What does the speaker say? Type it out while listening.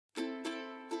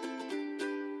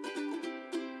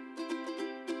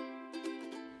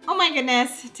my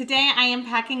goodness, today I am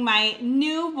packing my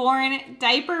newborn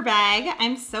diaper bag.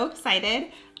 I'm so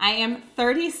excited. I am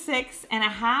 36 and a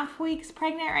half weeks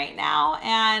pregnant right now,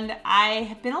 and I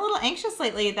have been a little anxious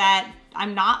lately that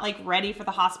I'm not like ready for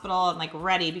the hospital and like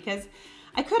ready because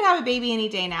I could have a baby any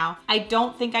day now. I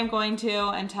don't think I'm going to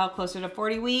until closer to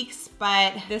 40 weeks,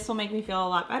 but this will make me feel a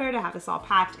lot better to have this all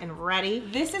packed and ready.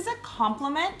 This is a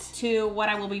complement to what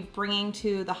I will be bringing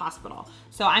to the hospital.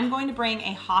 So I'm going to bring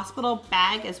a hospital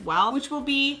bag as well, which will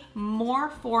be more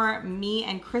for me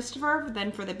and Christopher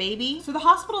than for the baby. So the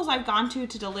hospitals I've gone to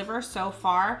deliver so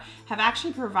far have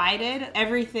actually provided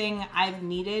everything I've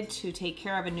needed to take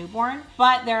care of a newborn,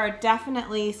 but there are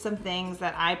definitely some things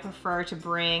that I prefer to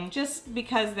bring just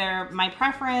because they're my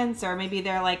preference, or maybe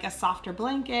they're like a softer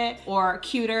blanket or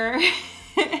cuter.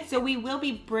 So we will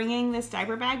be bringing this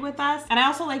diaper bag with us. And I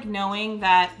also like knowing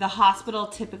that the hospital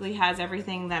typically has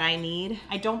everything that I need.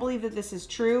 I don't believe that this is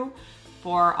true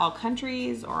for all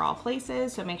countries or all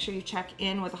places. So make sure you check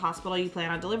in with the hospital you plan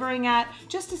on delivering at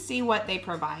just to see what they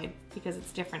provide, because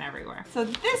it's different everywhere. So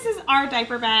this is our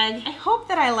diaper bag. I hope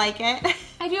that I like it.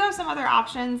 I do have some other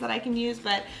options that I can use,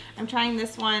 but I'm trying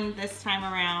this one this time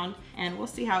around and we'll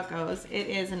see how it goes. It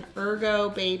is an Ergo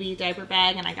baby diaper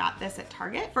bag and I got this at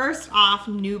Target. First off,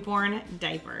 newborn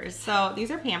diapers. So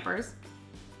these are Pampers.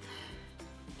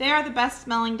 They are the best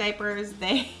smelling diapers.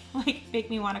 They like make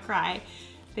me want to cry.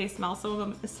 They smell so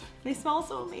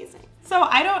amazing. So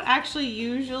I don't actually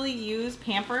usually use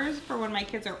Pampers for when my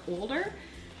kids are older,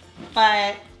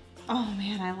 but oh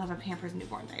man, I love a Pampers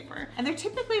newborn diaper. And they're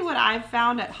typically what I've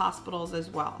found at hospitals as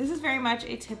well. This is very much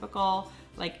a typical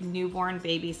like newborn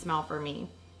baby smell for me.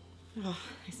 Oh,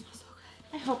 they smell so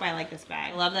good. I hope I like this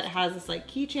bag. I love that it has this like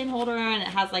keychain holder and it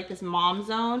has like this mom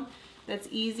zone that's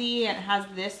easy, and it has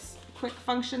this quick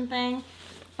function thing,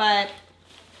 but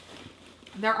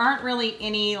there aren't really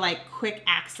any like quick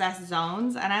access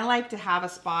zones, and I like to have a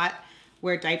spot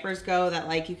where diapers go that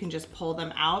like you can just pull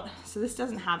them out. So this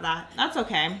doesn't have that. That's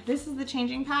okay. This is the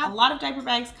changing pad. A lot of diaper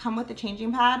bags come with the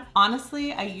changing pad.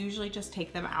 Honestly, I usually just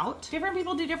take them out. Different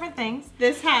people do different things.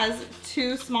 This has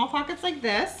two small pockets like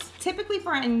this. Typically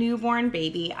for a newborn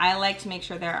baby, I like to make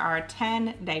sure there are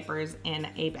 10 diapers in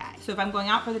a bag. So if I'm going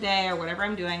out for the day or whatever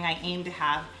I'm doing, I aim to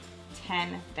have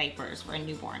 10 diapers for a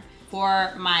newborn.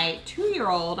 For my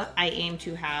 2-year-old, I aim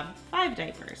to have 5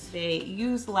 diapers. They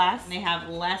use less, they have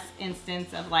less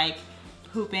instance of like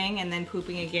pooping and then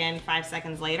pooping again 5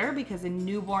 seconds later, because a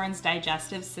newborn's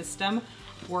digestive system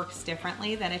works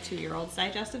differently than a 2-year-old's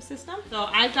digestive system. So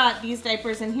I've got these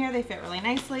diapers in here. They fit really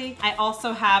nicely. I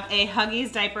also have a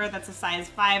Huggies diaper that's a size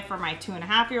 5 for my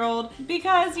 2.5-year-old,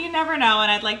 because you never know,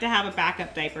 and I'd like to have a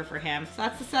backup diaper for him. So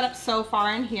that's the setup so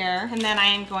far in here. And then I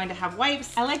am going to have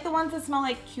wipes. I like the ones that smell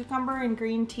like cucumber and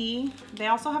green tea. They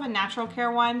also have a natural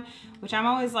care one, which I'm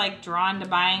always like drawn to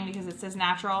buying because it says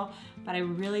natural, but I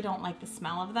really don't like the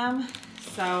smell of them.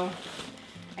 So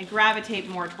I gravitate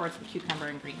more towards the cucumber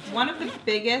and green tea. One of the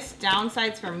biggest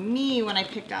downsides for me when I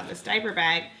picked out this diaper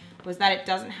bag was that it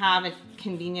doesn't have a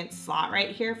convenient slot right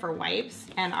here for wipes.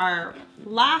 And our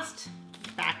last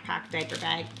backpack diaper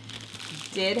bag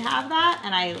did have that,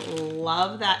 and I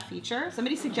love that feature.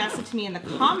 Somebody suggested to me in the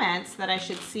comments that I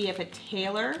should see if a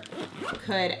tailor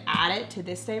could add it to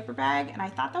this diaper bag, and I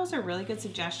thought that was a really good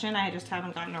suggestion. I just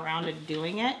haven't gotten around to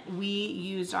doing it. We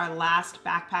used our last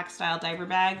backpack style diaper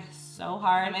bag so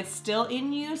hard. It's still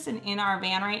in use and in our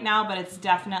van right now, but it's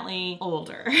definitely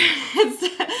older.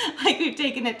 It's like we've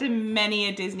taken it to many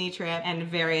a Disney trip and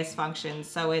various functions,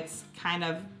 so it's kind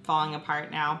of falling apart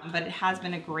now, but it has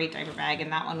been a great diaper bag,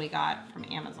 and that one we got from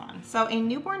Amazon. So a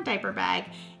newborn diaper bag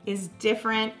is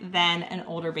different than an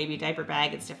older baby diaper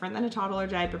bag. It's different than a toddler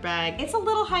diaper bag. It's a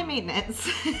little high maintenance.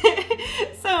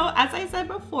 So as I said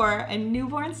before, a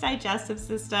newborn's digestive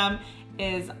system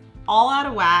is all out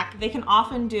of whack. They can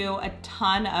often do a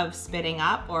ton of spitting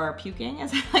up, or puking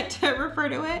as I like to refer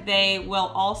to it. They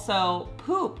will also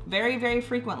poop very, very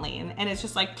frequently. And it's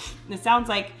just like, it sounds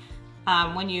like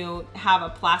when you have a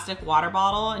plastic water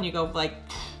bottle and you go like,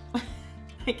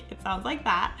 it sounds like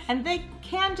that. And they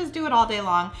can just do it all day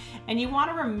long. And you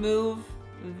want to remove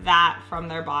that from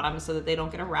their bottom so that they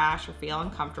don't get a rash or feel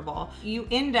uncomfortable. You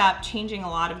end up changing a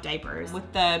lot of diapers.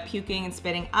 With the puking and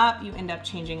spitting up, you end up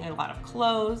changing a lot of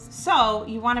clothes. So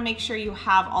you want to make sure you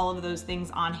have all of those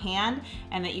things on hand,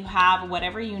 and that you have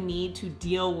whatever you need to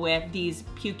deal with these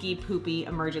pukey, poopy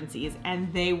emergencies,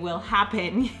 and they will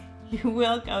happen. You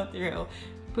will go through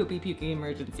poopy, pukey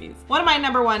emergencies. One of my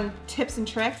 #1 tips and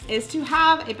tricks is to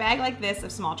have a bag like this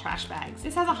of small trash bags.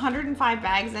 This has 105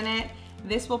 bags in it,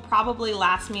 This will probably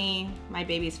last me my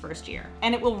baby's first year,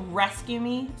 and it will rescue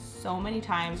me so many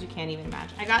times you can't even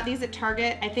imagine. I got these at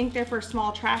Target. I think they're for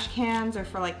small trash cans or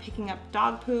for like picking up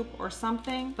dog poop or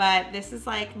something, but this is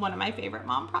like one of my favorite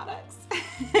mom products.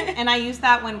 And I use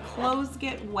that when clothes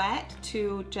get wet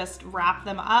to just wrap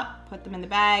them up, put them in the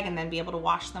bag, and then be able to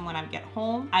wash them when I get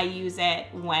home. I use it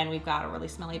when we've got a really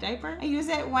smelly diaper. I use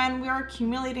it when we're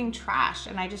accumulating trash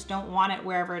and I just don't want it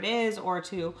wherever it is, or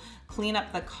to clean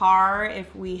up the car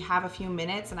if we have a few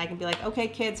minutes and I can be like, okay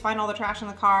kids, find all the trash in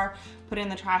the car, put it in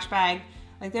the trash bag.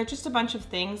 Like, they're just a bunch of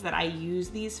things that I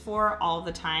use these for all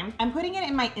the time. I'm putting it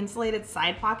in my insulated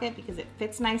side pocket because it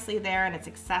fits nicely there and it's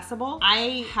accessible.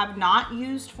 I have not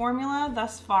used formula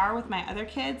thus far with my other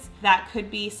kids. That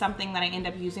could be something that I end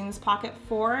up using this pocket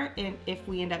for if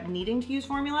we end up needing to use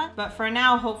formula. But for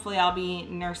now, hopefully I'll be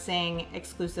nursing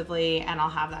exclusively and I'll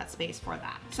have that space for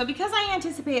that. So because I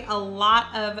anticipate a lot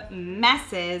of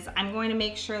messes, I'm going to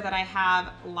make sure that I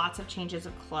have lots of changes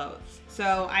of clothes.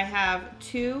 So I have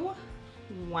 2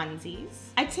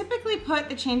 onesies. I typically put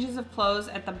the changes of clothes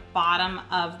at the bottom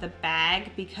of the bag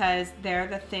because they're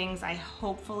the things I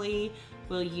hopefully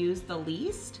will use the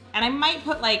least. And I might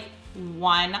put like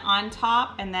 1 on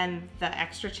top and then the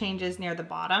extra changes near the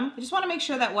bottom. I just want to make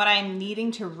sure that what I'm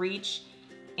needing to reach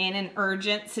in an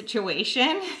urgent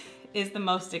situation is the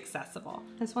most accessible.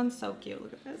 This one's so cute.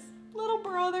 Look at this little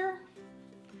brother.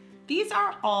 These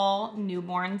are all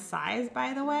newborn size,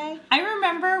 by the way. I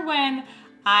remember when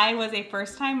I was a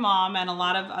first-time mom, and a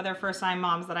lot of other first-time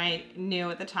moms that I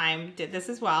knew at the time did this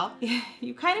as well.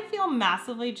 You kind of feel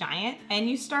massively giant and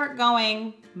you start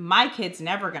going, my kid's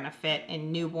never gonna fit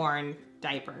in newborn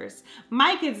diapers.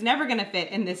 My kid's never gonna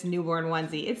fit in this newborn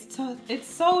onesie. It's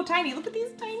so tiny. Look at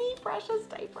these tiny, precious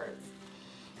diapers.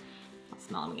 I'll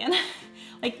smell them again.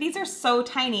 Like, these are so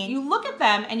tiny. You look at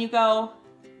them and you go,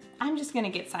 I'm just gonna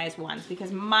get size 1s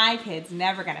because my kid's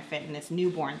never gonna fit in this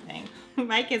newborn thing.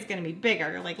 My kid's gonna be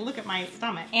bigger, like look at my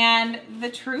stomach. And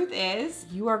the truth is,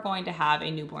 you are going to have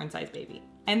a newborn size baby.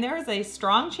 And there is a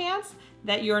strong chance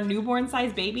that your newborn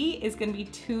size baby is gonna be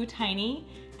too tiny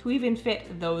to even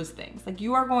fit those things. Like,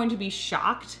 you are going to be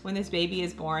shocked when this baby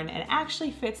is born and it actually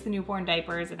fits the newborn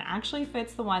diapers and actually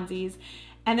fits the onesies,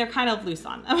 and they're kind of loose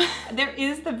on them. There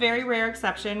is the very rare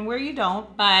exception where you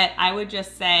don't, but I would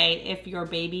just say if your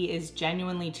baby is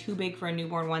genuinely too big for a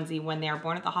newborn onesie when they are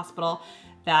born at the hospital,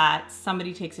 that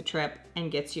somebody takes a trip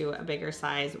and gets you a bigger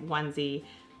size onesie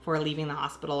for leaving the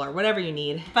hospital or whatever you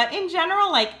need. But in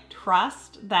general, like,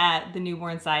 trust that the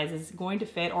newborn size is going to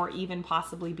fit or even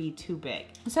possibly be too big.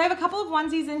 So I have a couple of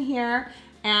onesies in here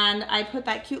and I put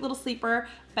that cute little sleeper,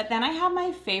 but then I have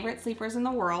my favorite sleepers in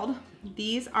the world.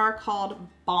 These are called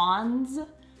Bonds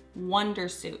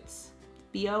Wondersuits.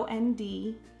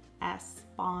 B-O-N-D-S,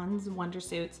 Bonds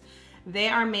Wondersuits. They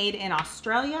are made in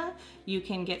Australia. You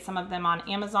can get some of them on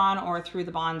Amazon or through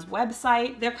the Bonds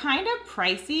website. They're kind of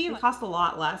pricey. They cost a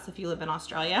lot less if you live in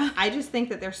Australia. I just think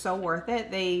that they're so worth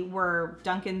it. They were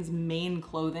Duncan's main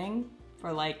clothing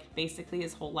for like basically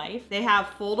his whole life. They have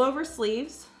fold over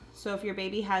sleeves. So if your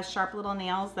baby has sharp little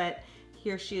nails that he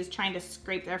or she is trying to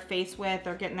scrape their face with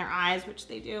or get in their eyes, which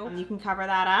they do, you can cover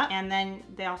that up. And then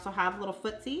they also have little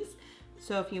footsies.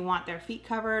 So if you want their feet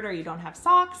covered or you don't have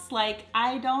socks, like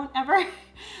I don't ever,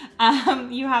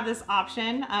 you have this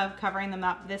option of covering them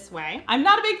up this way. I'm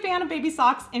not a big fan of baby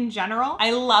socks in general.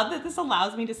 I love that this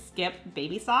allows me to skip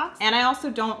baby socks. And I also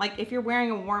don't, like, if you're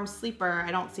wearing a warm sleeper,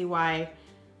 I don't see why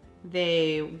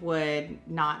they would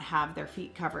not have their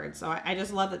feet covered. So I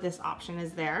just love that this option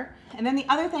is there. And then the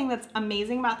other thing that's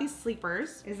amazing about these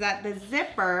sleepers is that the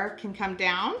zipper can come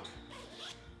down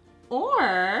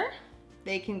or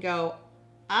they can go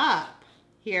up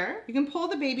here. You can pull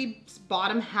the baby's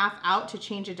bottom half out to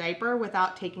change a diaper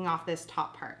without taking off this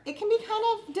top part. It can be kind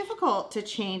of difficult to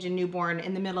change a newborn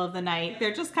in the middle of the night.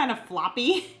 They're just kind of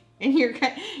floppy and you're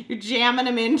jamming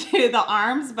them into the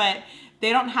arms, but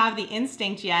they don't have the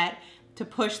instinct yet to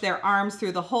push their arms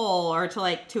through the hole or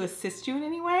to assist you in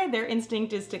any way. Their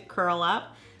instinct is to curl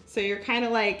up. So you're kind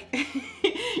of like,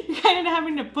 you're kind of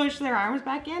having to push their arms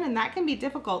back in, and that can be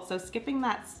difficult. So skipping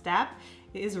that step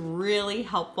is really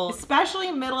helpful,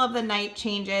 especially middle of the night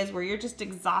changes where you're just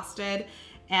exhausted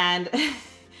and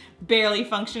barely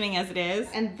functioning as it is.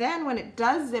 And then when it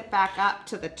does zip back up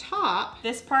to the top,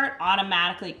 this part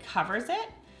automatically covers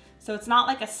it. So it's not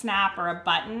like a snap or a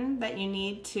button that you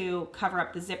need to cover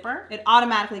up the zipper. It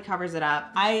automatically covers it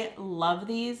up. I love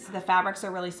these. The fabrics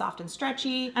are really soft and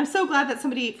stretchy. I'm so glad that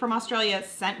somebody from Australia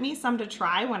sent me some to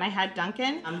try when I had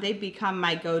Duncan. They've become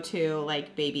my go-to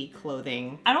like baby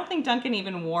clothing. I don't think Duncan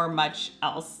even wore much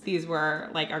else. These were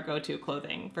like our go-to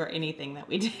clothing for anything that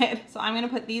we did. So I'm gonna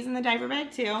put these in the diaper bag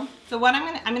too. So what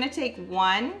I'm gonna take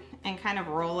one and kind of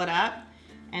roll it up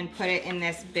and put it in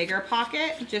this bigger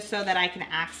pocket just so that I can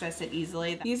access it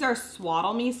easily. These are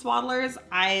Swaddle Me swaddlers.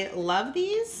 I love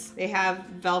these. They have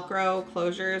Velcro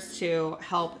closures to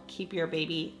help keep your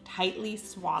baby tightly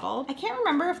swaddled. I can't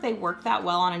remember if they work that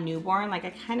well on a newborn. Like I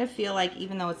kind of feel like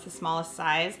even though it's the smallest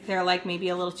size, they're like maybe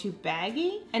a little too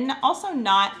baggy and also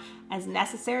not as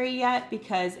necessary yet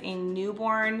because a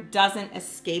newborn doesn't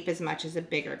escape as much as a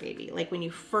bigger baby. Like when you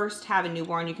first have a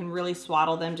newborn, you can really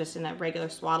swaddle them just in a regular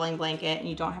swaddling blanket and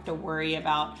you don't have to worry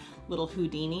about little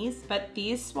Houdinis. But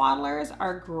these swaddlers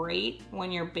are great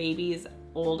when your baby's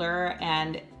older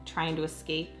and trying to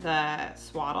escape the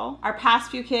swaddle. Our past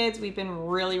few kids, we've been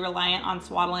really reliant on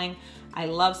swaddling. I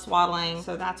love swaddling,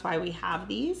 so that's why we have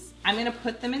these. I'm gonna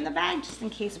put them in the bag just in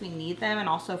case we need them and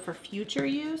also for future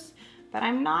use. But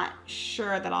I'm not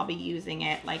sure that I'll be using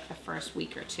it like the first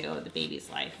week or two of the baby's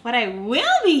life. What I will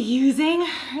be using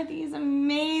are these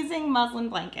amazing muslin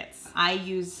blankets. I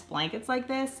use blankets like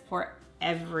this for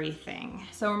everything.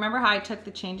 So remember how I took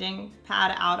the changing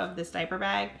pad out of this diaper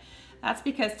bag? That's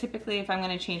because typically if I'm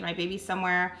gonna change my baby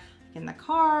somewhere, like in the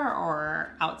car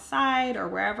or outside or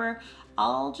wherever,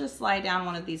 I'll just lie down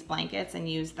one of these blankets and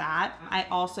use that. I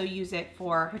also use it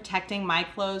for protecting my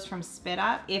clothes from spit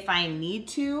up if I need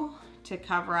to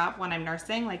cover up when I'm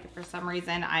nursing. Like if for some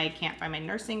reason I can't find my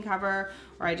nursing cover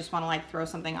or I just want to like throw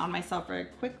something on myself very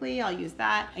quickly, I'll use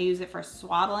that. I use it for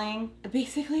swaddling.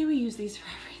 Basically we use these for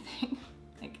everything.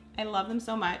 Like I love them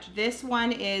so much. This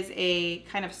one is a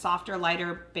kind of softer,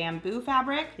 lighter bamboo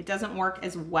fabric. It doesn't work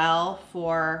as well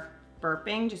for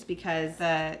burping just because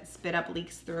the spit up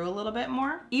leaks through a little bit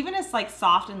more. Even as like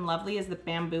soft and lovely as the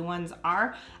bamboo ones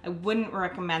are, I wouldn't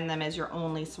recommend them as your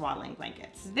only swaddling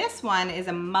blankets. This one is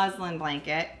a muslin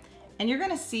blanket and you're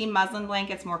gonna see muslin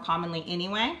blankets more commonly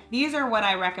anyway. These are what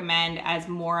I recommend as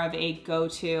more of a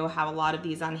go-to, have a lot of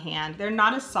these on hand. They're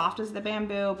not as soft as the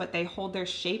bamboo, but they hold their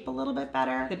shape a little bit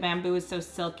better. The bamboo is so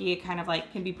silky, it kind of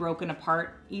like can be broken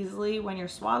apart easily when you're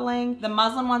swaddling. The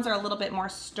muslin ones are a little bit more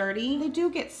sturdy. They do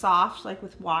get soft, like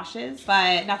with washes,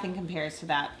 but nothing compares to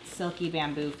that silky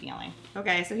bamboo feeling.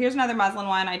 Okay, so here's another muslin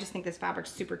one. I just think this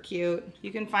fabric's super cute.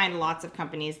 You can find lots of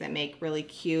companies that make really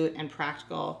cute and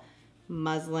practical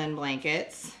muslin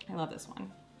blankets. I love this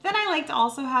one. Then I like to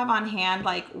also have on hand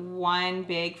like one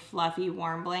big fluffy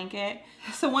warm blanket.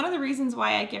 So one of the reasons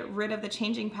why I get rid of the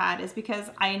changing pad is because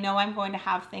I know I'm going to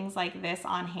have things like this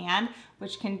on hand,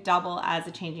 which can double as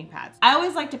a changing pad. I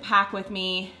always like to pack with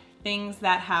me things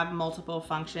that have multiple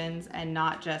functions and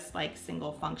not just like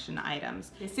single function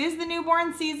items. This is the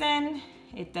newborn season.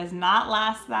 It does not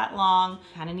last that long.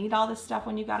 Kind of need all this stuff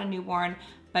when you got a newborn,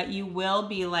 but you will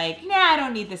be like, nah, I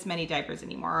don't need this many diapers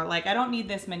anymore. Or like, I don't need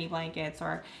this many blankets,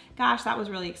 or gosh, that was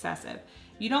really excessive.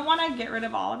 You don't wanna get rid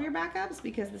of all of your backups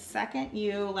because the second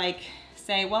you like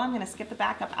say, well, I'm gonna skip the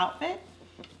backup outfit,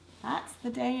 that's the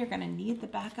day you're gonna need the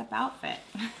backup outfit.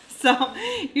 So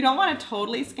you don't wanna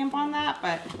totally skimp on that,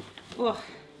 but ugh,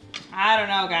 I don't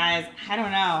know, guys, I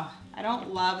don't know. I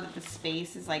don't love that the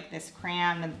space is like this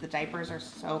crammed and the diapers are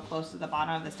so close to the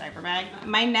bottom of this diaper bag.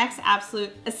 My next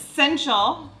absolute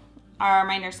essential are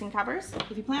my nursing covers.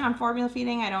 If you plan on formula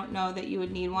feeding, I don't know that you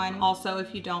would need one. Also,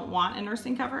 if you don't want a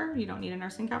nursing cover, you don't need a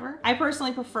nursing cover. I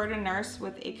personally prefer to nurse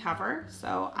with a cover,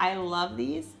 so I love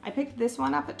these. I picked this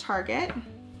one up at Target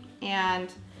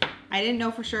and I didn't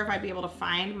know for sure if I'd be able to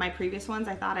find my previous ones.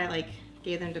 I thought I like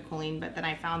gave them to Colleen, but then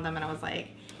I found them and I was like,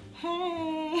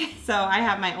 hey. So I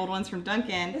have my old ones from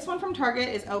Duncan. This one from Target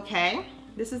is okay.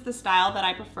 This is the style that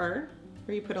I prefer,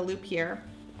 where you put a loop here.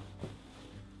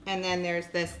 And then there's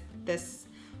this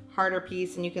harder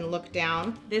piece and you can look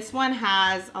down. This one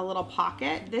has a little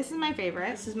pocket. This is my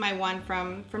favorite. This is my one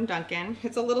from Duncan.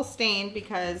 It's a little stained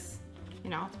because, you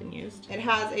know, it's been used. It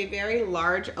has a very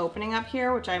large opening up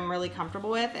here, which I'm really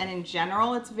comfortable with. And in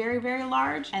general, it's very, very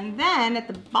large. And then at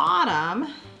the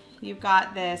bottom, you've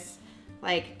got this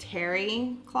like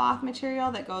terry cloth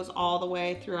material that goes all the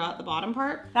way throughout the bottom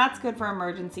part. That's good for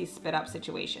emergency spit up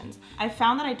situations. I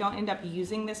found that I don't end up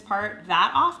using this part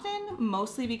that often,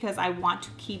 mostly because I want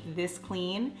to keep this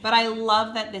clean, but I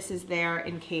love that this is there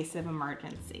in case of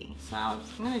emergency. So I'm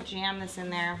gonna jam this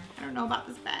in there. I don't know about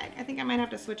this bag. I think I might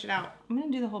have to switch it out. I'm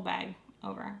gonna do the whole bag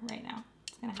over right now.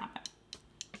 It's gonna happen.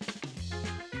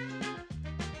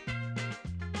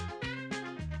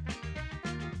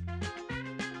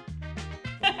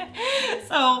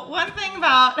 So one thing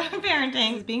about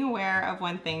parenting is being aware of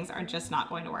when things are just not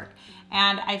going to work.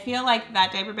 And I feel like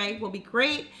that diaper bag will be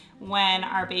great when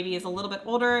our baby is a little bit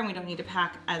older and we don't need to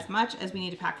pack as much as we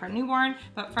need to pack for a newborn.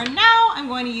 But for now, I'm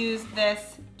going to use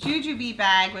this Ju Ju Be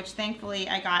bag, which thankfully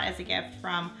I got as a gift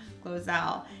from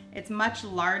Glozell. It's much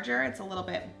larger, it's a little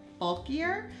bit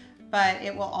bulkier, but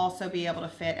it will also be able to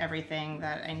fit everything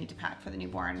that I need to pack for the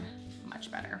newborn much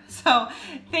better. So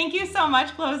thank you so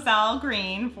much, Glozell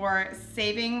Green, for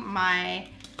saving my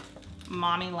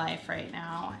mommy life right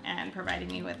now and providing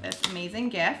me with this amazing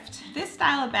gift. This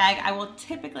style of bag I will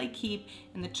typically keep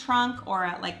in the trunk or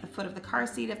at like the foot of the car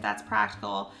seat if that's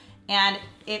practical. And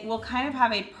it will kind of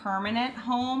have a permanent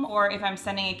home, or if I'm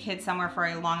sending a kid somewhere for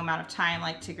a long amount of time,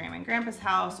 like to grandma and grandpa's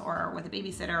house or with a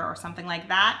babysitter or something like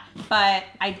that. But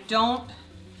I don't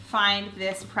find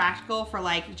this practical for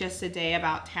like just a day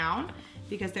about town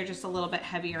because they're just a little bit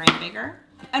heavier and bigger.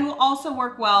 And will also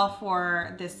work well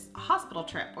for this hospital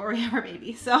trip where we have our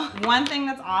baby. So one thing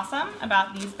that's awesome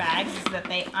about these bags is that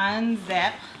they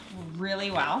unzip really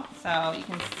well. So you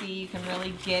can see, you can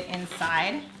really get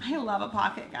inside. I love a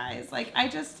pocket, guys. Like, I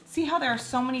just see how there are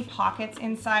so many pockets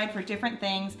inside for different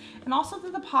things. And also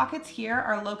that the pockets here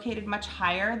are located much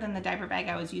higher than the diaper bag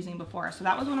I was using before. So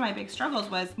that was one of my big struggles,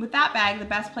 was with that bag, the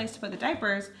best place to put the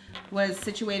diapers was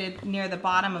situated near the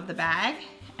bottom of the bag.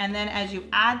 And then as you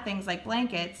add things like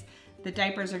blankets, the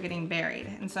diapers are getting buried.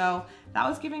 And so that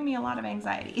was giving me a lot of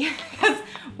anxiety because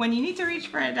when you need to reach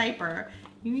for a diaper,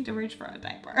 you need to reach for a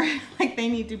diaper. Like, they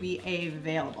need to be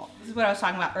available. This is what I was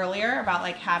talking about earlier about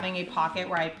like having a pocket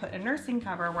where I put a nursing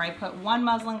cover, where I put one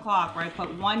muslin cloth, where I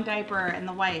put one diaper and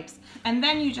the wipes. And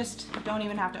then you just don't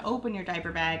even have to open your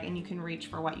diaper bag and you can reach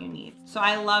for what you need. So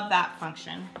I love that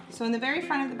function. So in the very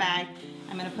front of the bag,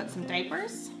 I'm gonna put some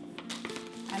diapers.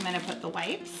 I'm gonna put the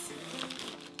wipes.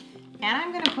 And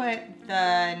I'm gonna put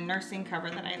the nursing cover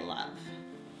that I love.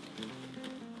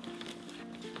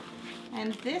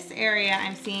 And this area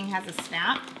I'm seeing has a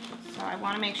snap, so I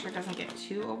want to make sure it doesn't get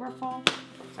too overfull,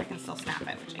 so I can still snap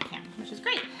it, which I can, which is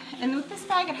great. And with this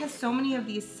bag, it has so many of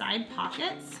these side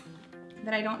pockets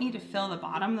that I don't need to fill the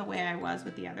bottom the way I was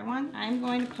with the other one. I'm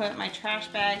going to put my trash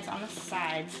bags on the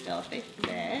side still if they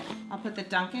fit. I'll put the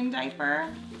Duncan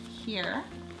diaper here.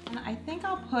 And I think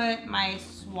I'll put my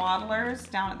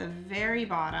swaddlers down at the very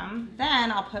bottom.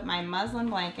 Then I'll put my muslin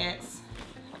blankets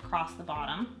across the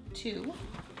bottom, too.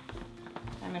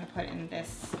 I'm gonna put in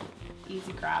this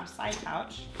easy grab side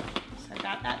pouch. So I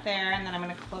got that there, and then I'm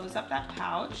gonna close up that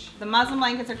pouch. The muslin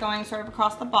blankets are going sort of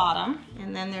across the bottom,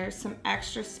 and then there's some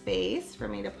extra space for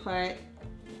me to put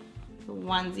the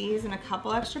onesies and a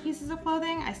couple extra pieces of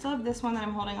clothing. I still have this one that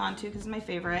I'm holding on to because it's my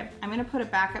favorite. I'm gonna put a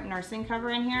backup nursing cover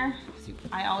in here.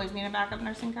 I always need a backup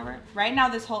nursing cover. Right now,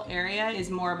 this whole area is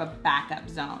more of a backup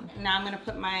zone. Now I'm gonna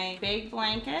put my big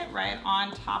blanket right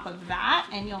on top of that,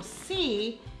 and you'll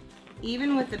see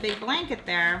even with the big blanket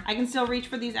there, I can still reach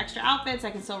for these extra outfits. I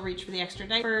can still reach for the extra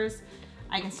diapers.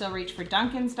 I can still reach for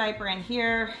Duncan's diaper in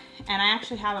here. And I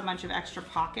actually have a bunch of extra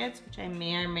pockets, which I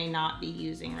may or may not be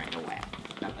using right away.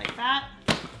 Stuff like that.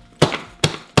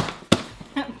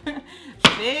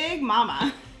 Big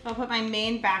mama. I'll put my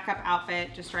main backup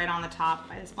outfit just right on the top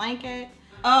by this blanket.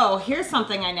 Oh, here's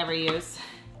something I never use.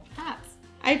 Hats.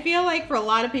 I feel like for a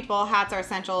lot of people, hats are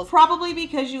essentials, probably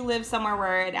because you live somewhere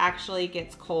where it actually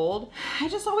gets cold. I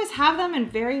just always have them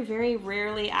and very, very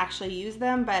rarely actually use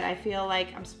them, but I feel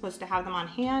like I'm supposed to have them on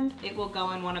hand. It will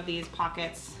go in one of these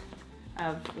pockets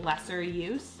of lesser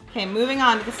use. Okay, moving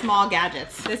on to the small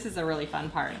gadgets. This is a really fun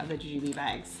part of the Ju Ju Be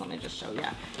bags. Let me just show you.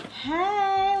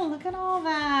 Hey, look at all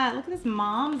that. Look at this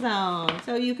mom zone.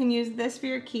 So you can use this for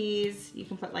your keys. You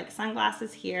can put like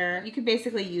sunglasses here. You could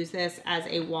basically use this as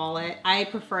a wallet. I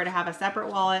prefer to have a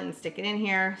separate wallet and stick it in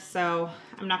here, so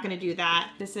I'm not gonna do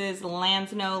that. This is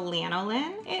Lansno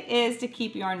Lanolin. It is to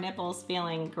keep your nipples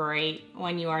feeling great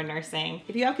when you are nursing.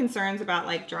 If you have concerns about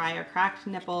like dry or cracked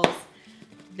nipples,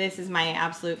 this is my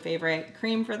absolute favorite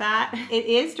cream for that. It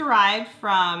is derived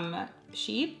from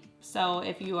sheep. So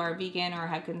if you are vegan or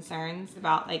have concerns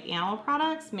about like animal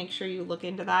products, make sure you look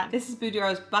into that. This is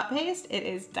Bouduro's butt paste. It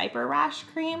is diaper rash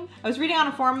cream. I was reading on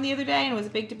a forum the other day and it was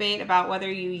a big debate about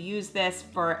whether you use this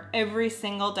for every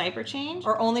single diaper change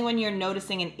or only when you're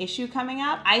noticing an issue coming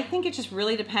up. I think it just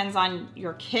really depends on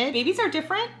your kid. Babies are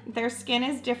different, their skin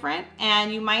is different,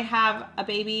 and you might have a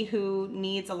baby who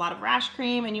needs a lot of rash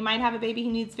cream and you might have a baby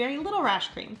who needs very little rash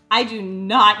cream. I do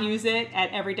not use it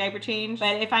at every diaper change,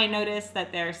 but if I notice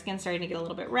that their skin starting to get a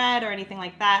little bit red or anything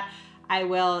like that, I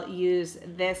will use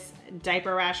this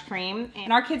diaper rash cream.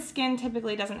 And our kids' skin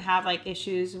typically doesn't have like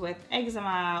issues with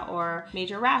eczema or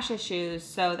major rash issues,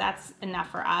 so that's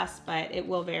enough for us, but it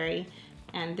will vary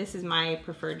And this is my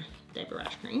preferred diaper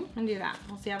rash cream. I'm gonna do that.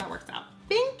 We'll see how that works out.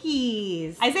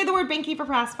 Binkies. I say the word binky for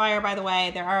pacifier, by the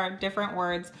way. There are different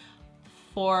words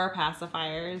for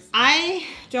pacifiers. I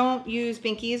don't use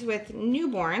binkies with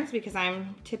newborns because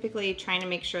I'm typically trying to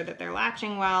make sure that they're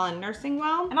latching well and nursing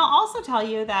well. And I'll also tell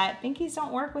you that binkies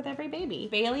don't work with every baby.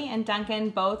 Bailey and Duncan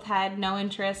both had no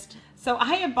interest. So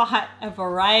I have bought a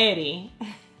variety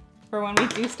for when we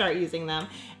do start using them.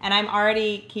 And I'm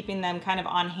already keeping them kind of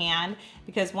on hand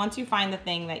because once you find the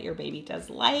thing that your baby does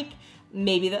like,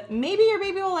 maybe your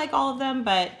baby will like all of them,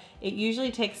 but it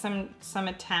usually takes some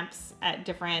attempts at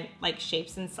different like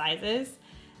shapes and sizes.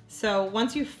 So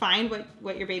once you find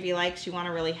what your baby likes, you want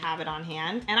to really have it on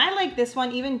hand. And I like this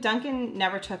one. Even Duncan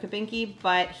never took a binky,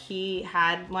 but he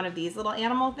had one of these little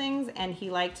animal things and he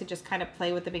liked to just kind of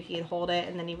play with the binky and hold it,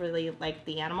 and then he really liked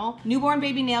the animal. Newborn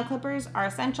baby nail clippers are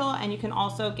essential, and you can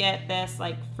also get this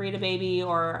like Frida Baby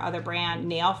or other brand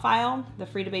nail file. The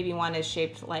Frida Baby one is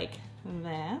shaped like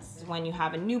this. When you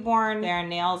have a newborn, their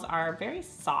nails are very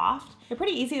soft. They're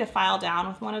pretty easy to file down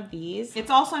with one of these.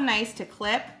 It's also nice to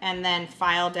clip and then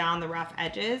file down the rough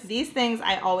edges. These things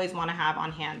I always want to have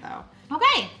on hand though.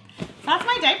 Okay, so that's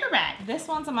my diaper bag. This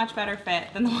one's a much better fit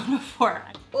than the one before.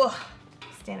 Ugh,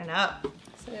 standing up.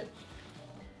 So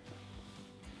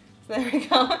there we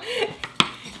go.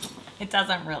 It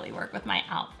doesn't really work with my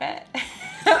outfit,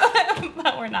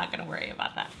 but we're not gonna worry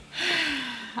about that.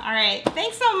 All right,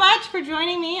 thanks so much for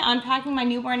joining me on packing my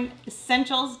newborn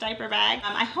essentials diaper bag.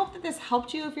 I hope that this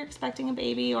helped you if you're expecting a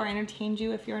baby or entertained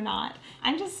you if you're not.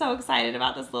 I'm just so excited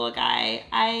about this little guy.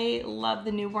 I love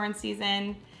the newborn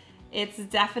season. It's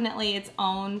definitely its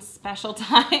own special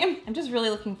time. I'm just really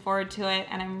looking forward to it,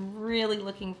 and I'm really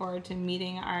looking forward to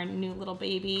meeting our new little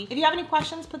baby. If you have any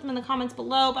questions, put them in the comments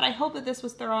below, but I hope that this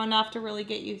was thorough enough to really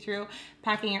get you through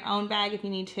packing your own bag if you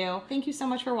need to. Thank you so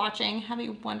much for watching. Have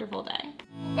a wonderful day.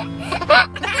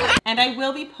 And I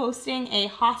will be posting a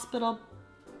hospital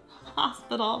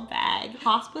bag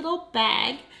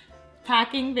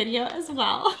packing video as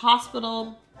well.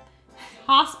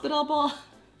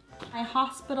 My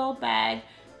hospital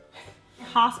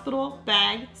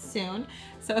bag soon.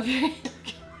 So if you're,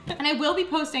 and I will be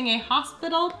posting a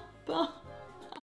hospital